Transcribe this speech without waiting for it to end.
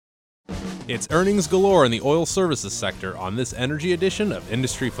It's earnings galore in the oil services sector on this energy edition of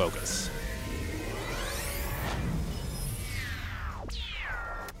Industry Focus.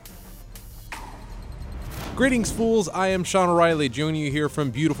 Greetings, fools. I am Sean O'Reilly, joining you here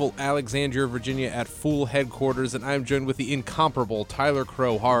from beautiful Alexandria, Virginia at Fool headquarters, and I am joined with the incomparable Tyler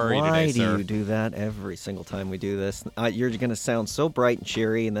Crow. How are you today, sir? Why do you do that every single time we do this? You're going to sound so bright and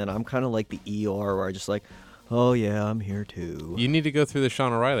cheery, and then I'm kind of like the Eeyore, where I just like, oh yeah, I'm here too. You need to go through the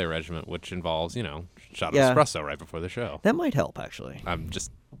Sean O'Reilly regiment, which involves, shot of espresso right before the show. That might help, actually. I'm just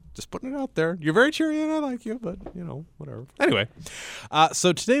putting it out there. You're very cheery and I like you, but, whatever. Anyway,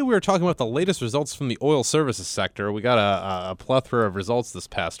 so today we were talking about the latest results from the oil services sector. We got a plethora of results this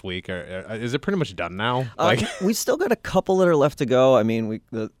past week. Is it pretty much done now? We still got a couple that are left to go. I mean,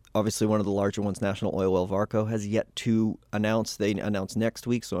 obviously one of the larger ones, National Oilwell Varco, has yet to announce. They announce next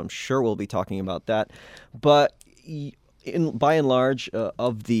week, so I'm sure we'll be talking about that. But by and large,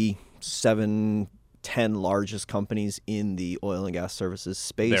 of the 7-10 largest companies in the oil and gas services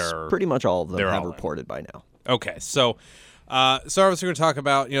space, pretty much all of them have reported by now. Okay, so obviously we're going to talk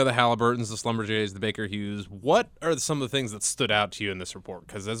about, the Halliburtons, the Schlumbergers, the Baker Hughes. What are some of the things that stood out to you in this report?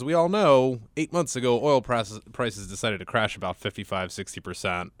 Because as we all know, 8 months ago, oil prices decided to crash about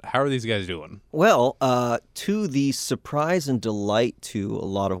 55-60%. How are these guys doing? Well, to the surprise and delight to a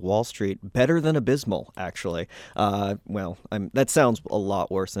lot of Wall Street, better than abysmal, actually. That sounds a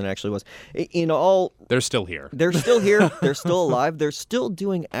lot worse than it actually was. They're still here. They're still here. They're still alive. They're still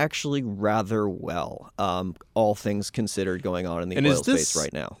doing actually rather well, all things considered going on in the oil space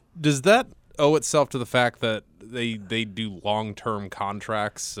right now. Does that owe itself to the fact that they do long-term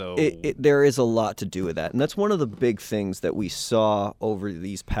contracts? So there is a lot to do with that, and that's one of the big things that we saw over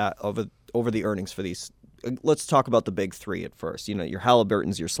the earnings for these. Let's talk about the big three at first. Your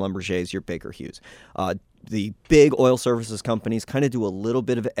Halliburtons, your Schlumbergers, your Baker Hughes. The big oil services companies kind of do a little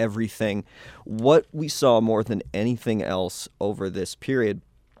bit of everything. What we saw more than anything else over this period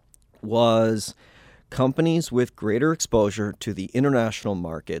was companies with greater exposure to the international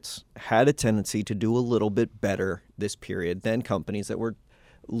markets had a tendency to do a little bit better this period than companies that were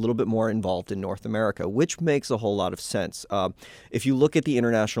a little bit more involved in North America, which makes a whole lot of sense. If you look at the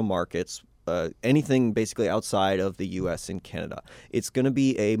international markets, anything basically outside of the U.S. and Canada, it's going to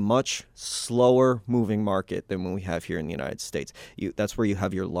be a much slower moving market than what we have here in the United States. That's where you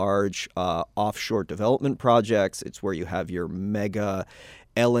have your large offshore development projects. It's where you have your mega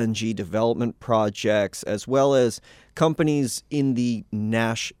LNG development projects, as well as companies in the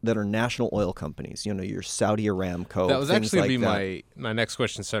that are national oil companies. Your Saudi Aramco. That was actually going to be my next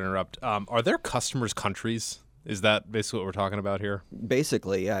question. To interrupt, are their customers countries? Is that basically what we're talking about here?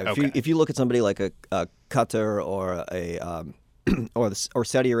 Basically, yeah. Okay. If you look at somebody like a Qatar or or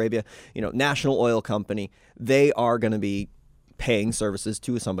Saudi Arabia, national oil company, they are going to be paying services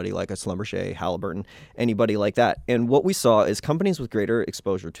to somebody like a Schlumberger, Halliburton, anybody like that. And what we saw is companies with greater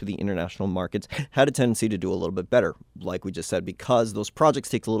exposure to the international markets had a tendency to do a little bit better, like we just said, because those projects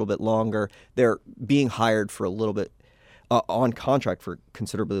take a little bit longer. They're being hired for a little bit on contract for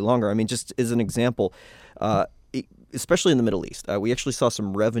considerably longer. I mean, just as an example, especially in the Middle East, we actually saw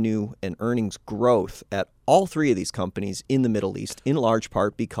some revenue and earnings growth at all three of these companies in the Middle East, in large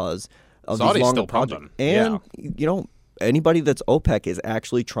part because of these longer projects. And, anybody that's OPEC is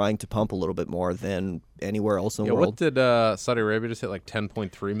actually trying to pump a little bit more than anywhere else in the world. What did Saudi Arabia just hit, like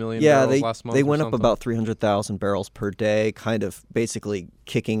 10.3 million barrels last month? They went up about 300,000 barrels per day, kind of basically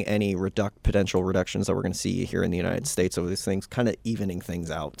kicking any potential reductions that we're going to see here in the United States over these things, kind of evening things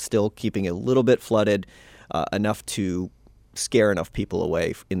out, still keeping it a little bit flooded, enough to scare enough people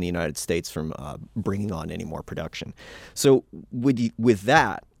away in the United States from bringing on any more production. So with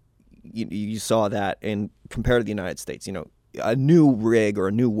that, you saw that, and compared to the United States, a new rig or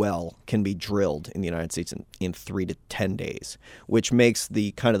a new well can be drilled in the United States in 3 to 10 days, which makes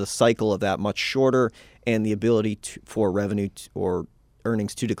the kind of the cycle of that much shorter, and the ability for revenue or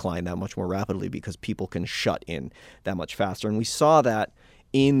earnings to decline that much more rapidly because people can shut in that much faster. And we saw that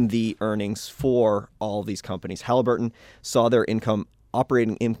in the earnings for all of these companies. Halliburton saw their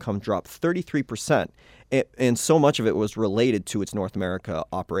operating income drop 33%. And so much of it was related to its North America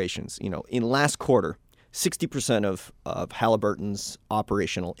operations. In last quarter, 60% of Halliburton's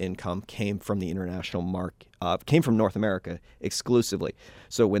operational income came from the international market, came from North America exclusively.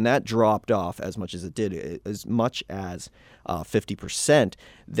 So when that dropped off as much as it did, as much as 50%,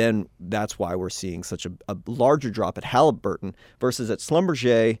 then that's why we're seeing such a larger drop at Halliburton versus at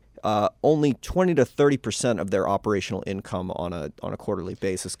Schlumberger. Only 20 to 30% of their operational income on a quarterly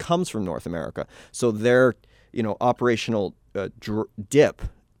basis comes from North America. So their operational dip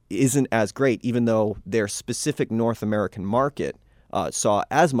isn't as great, even though their specific North American market saw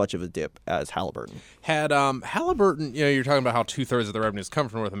as much of a dip as Halliburton. Had Halliburton, you're talking about how 2/3 of the revenues come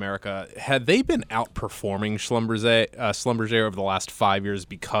from North America. Had they been outperforming Schlumberger over the last 5 years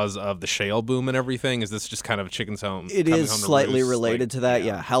because of the shale boom and everything? Is this just kind of a chicken's home? It is slightly related to that.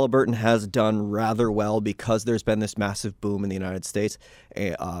 Yeah, Halliburton has done rather well because there's been this massive boom in the United States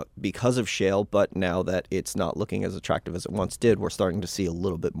because of shale. But now that it's not looking as attractive as it once did, we're starting to see a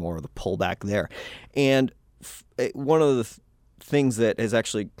little bit more of the pullback there. And one of the things that is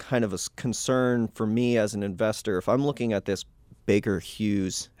actually kind of a concern for me as an investor, if I'm looking at this Baker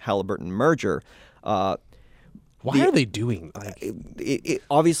Hughes Halliburton merger, why are they doing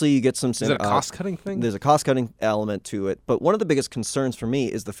obviously you get some... Is it a cost-cutting thing? There's a cost-cutting element to it. But one of the biggest concerns for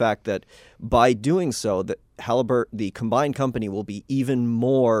me is the fact that by doing so, that Halliburton, the combined company, will be even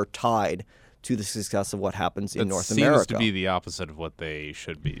more tied to the success of what happens in North America. Seems to be the opposite of what they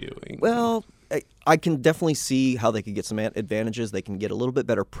should be doing. Well, I can definitely see how they could get some advantages. They can get a little bit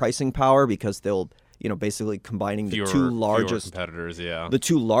better pricing power because they'll, basically combining the two largest competitors, the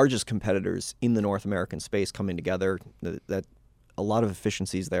two largest competitors in the North American space coming together. That a lot of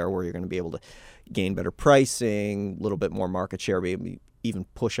efficiencies there, where you're going to be able to gain better pricing, a little bit more market share, maybe even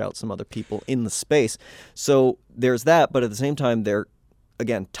push out some other people in the space. So there's that, but at the same time, they're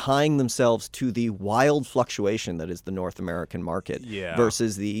again tying themselves to the wild fluctuation that is the North American market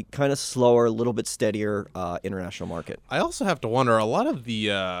versus the kind of slower, a little bit steadier international market. I also have to wonder, a lot of the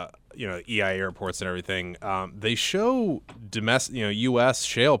EIA reports and everything, they show domestic, U.S.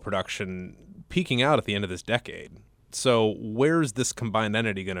 shale production peaking out at the end of this decade. So where's this combined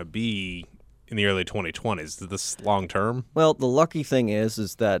entity going to be in the early 2020s? Is this long term? Well, the lucky thing is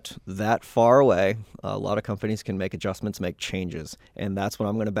that far away, a lot of companies can make adjustments, make changes, and that's what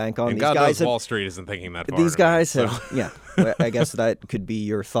I'm going to bank on. And these God guys knows Wall Street isn't thinking that far. These guys have, I guess that could be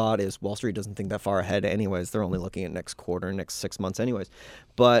your thought, is Wall Street doesn't think that far ahead anyways. They're only looking at next quarter, next 6 months anyways.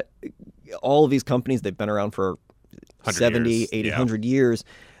 But all of these companies, they've been around for 70, 80, 100 years.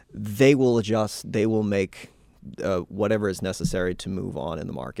 They will adjust. They will make whatever is necessary to move on in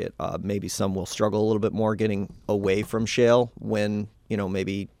the market. Maybe some will struggle a little bit more getting away from shale when,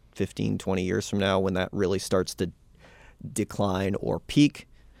 maybe 15, 20 years from now, when that really starts to decline or peak.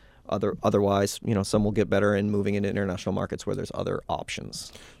 Otherwise, some will get better in moving into international markets where there's other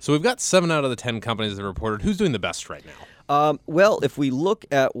options. So we've got 7 out of the 10 companies that reported. Who's doing the best right now? Well, if we look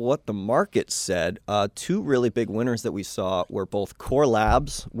at what the market said, 2 really big winners that we saw were both Core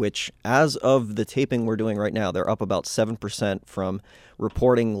Labs, which as of the taping we're doing right now, they're up about 7% from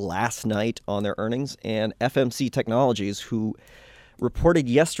reporting last night on their earnings, and FMC Technologies, who reported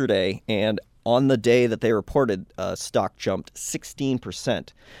yesterday, and on the day that they reported, stock jumped 16%.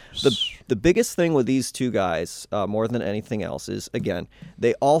 The biggest thing with these 2 guys, more than anything else, is, again,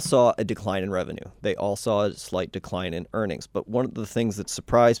 they all saw a decline in revenue. They all saw a slight decline in earnings. But one of the things that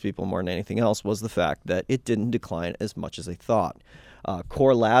surprised people more than anything else was the fact that it didn't decline as much as they thought.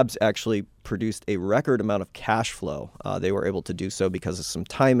 Core Labs actually produced a record amount of cash flow. They were able to do so because of some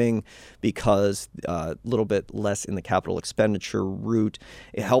timing, because a little bit less in the capital expenditure route.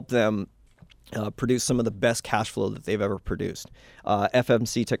 It helped them produce some of the best cash flow that they've ever produced.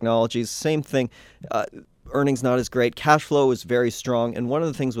 FMC Technologies, same thing. Earnings not as great. Cash flow is very strong. And one of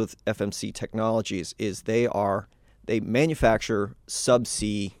the things with FMC Technologies is they manufacture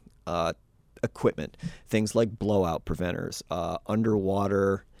subsea equipment, things like blowout preventers,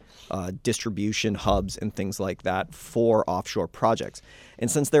 underwater distribution hubs, and things like that for offshore projects.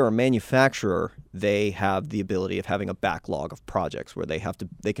 And since they're a manufacturer, they have the ability of having a backlog of projects where they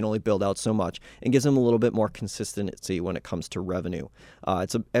can only build out so much, and gives them a little bit more consistency when it comes to revenue.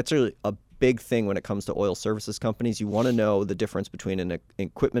 It's actually a big thing when it comes to oil services companies. You want to know the difference between an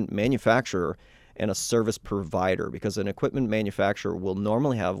equipment manufacturer and a service provider, because an equipment manufacturer will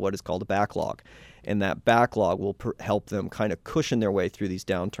normally have what is called a backlog, and that backlog will help them kind of cushion their way through these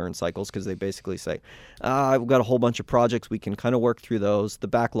downturn cycles, because they basically say, I've got a whole bunch of projects, we can kind of work through those. The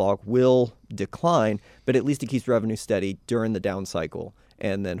backlog will decline, but at least it keeps revenue steady during the down cycle.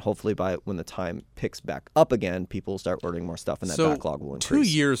 And then hopefully when the time picks back up again, people will start ordering more stuff, and that backlog will increase.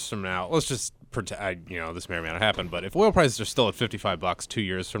 2 years from now, let's just pretend, this may or may not happen, but if oil prices are still at $55 2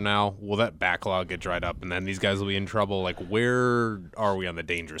 years from now, will that backlog get dried up, and then these guys will be in trouble? Like, where are we on the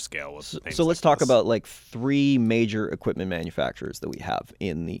danger scale with things So let's like talk this? about like 3 major equipment manufacturers that we have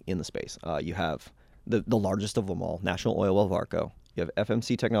in the space. You have the largest of them all, National Oilwell Varco. You have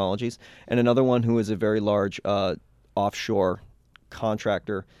FMC Technologies, and another one who is a very large offshore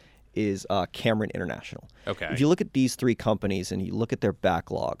contractor is Cameron International. Okay. If you look at these 3 companies and you look at their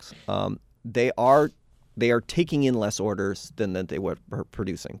backlogs, they are they are taking in less orders than they were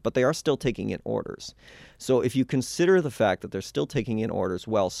producing, but they are still taking in orders. So if you consider the fact that they're still taking in orders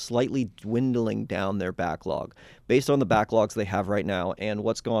while slightly dwindling down their backlog, based on the backlogs they have right now and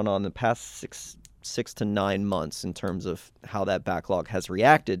what's gone on in the past six to 9 months in terms of how that backlog has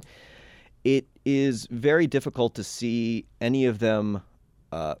reacted, it is very difficult to see any of them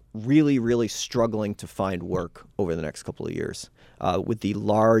really, really struggling to find work over the next couple of years. With the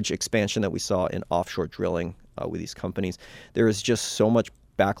large expansion that we saw in offshore drilling with these companies, there is just so much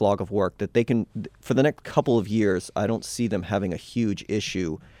backlog of work that they can, for the next couple of years, I don't see them having a huge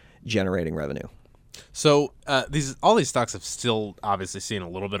issue generating revenue. So all these stocks have still obviously seen a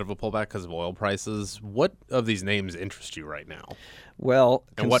little bit of a pullback because of oil prices. What of these names interest you right now? Well,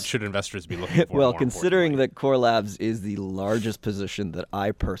 and what should investors be looking for? Well, considering that Core Labs is the largest position that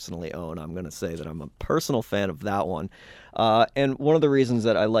I personally own, I'm going to say that I'm a personal fan of that one. And one of the reasons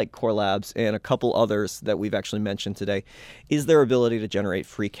that I like Core Labs and a couple others that we've actually mentioned today is their ability to generate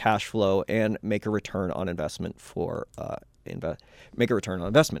free cash flow and make a return on investment Core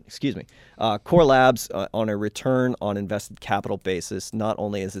Labs, on a return on invested capital basis, not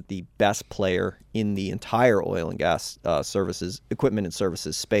only is it the best player in the entire oil and gas services, equipment and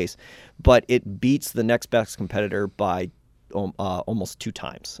services space, but it beats the next best competitor by almost 2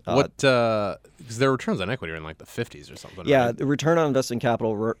 times. Because their returns on equity are in like the 50s or something. Yeah, right? The return on invested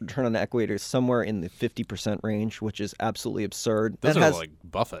capital, return on equity is somewhere in the 50% range, which is absolutely absurd. Those are like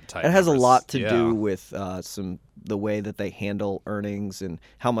Buffett type. It has numbers. a lot to do with the way that they handle earnings and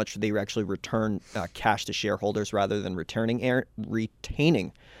how much they actually return cash to shareholders rather than retaining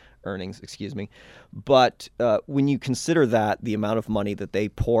earnings. But when you consider that, the amount of money that they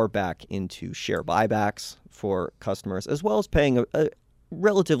pour back into share buybacks for customers, as well as paying a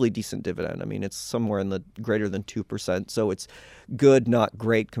relatively decent dividend. I mean, it's somewhere in the greater than 2%. So it's good, not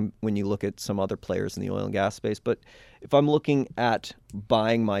great when you look at some other players in the oil and gas space. But if I'm looking at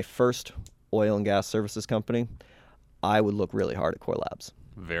buying my first oil and gas services company, I would look really hard at Core Labs.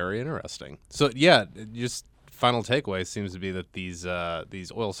 Very interesting. So yeah, just final takeaway seems to be that these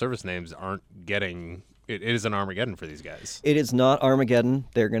oil service names aren't getting. It is an Armageddon for these guys. It is not Armageddon.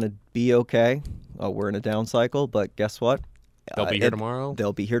 They're going to be okay. We're in a down cycle, but guess what? They'll be here tomorrow.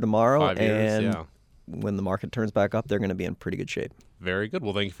 They'll be here tomorrow. 5 years, and yeah. When the market turns back up, they're going to be in pretty good shape. Very good.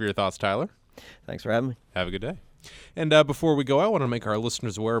 Well, thank you for your thoughts, Tyler. Thanks for having me. Have a good day. And before we go, I want to make our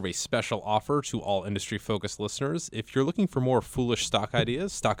listeners aware of a special offer to all industry-focused listeners. If you're looking for more foolish stock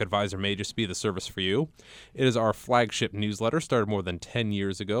ideas, Stock Advisor may just be the service for you. It is our flagship newsletter started more than 10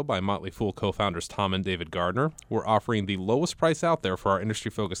 years ago by Motley Fool co-founders Tom and David Gardner. We're offering the lowest price out there for our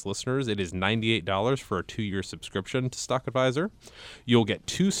industry-focused listeners. It is $98 for a 2-year subscription to Stock Advisor. You'll get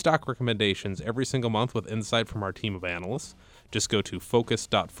 2 stock recommendations every single month with insight from our team of analysts. Just go to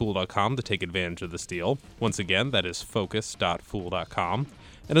focus.fool.com to take advantage of this deal. Once again, that is focus.fool.com.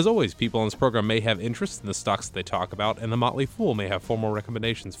 And as always, people on this program may have interest in the stocks that they talk about, and the Motley Fool may have formal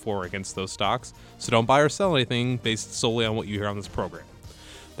recommendations for or against those stocks, so don't buy or sell anything based solely on what you hear on this program.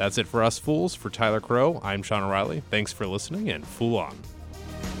 That's it for us fools. For Tyler Crow, I'm Sean O'Reilly. Thanks for listening, and Fool on.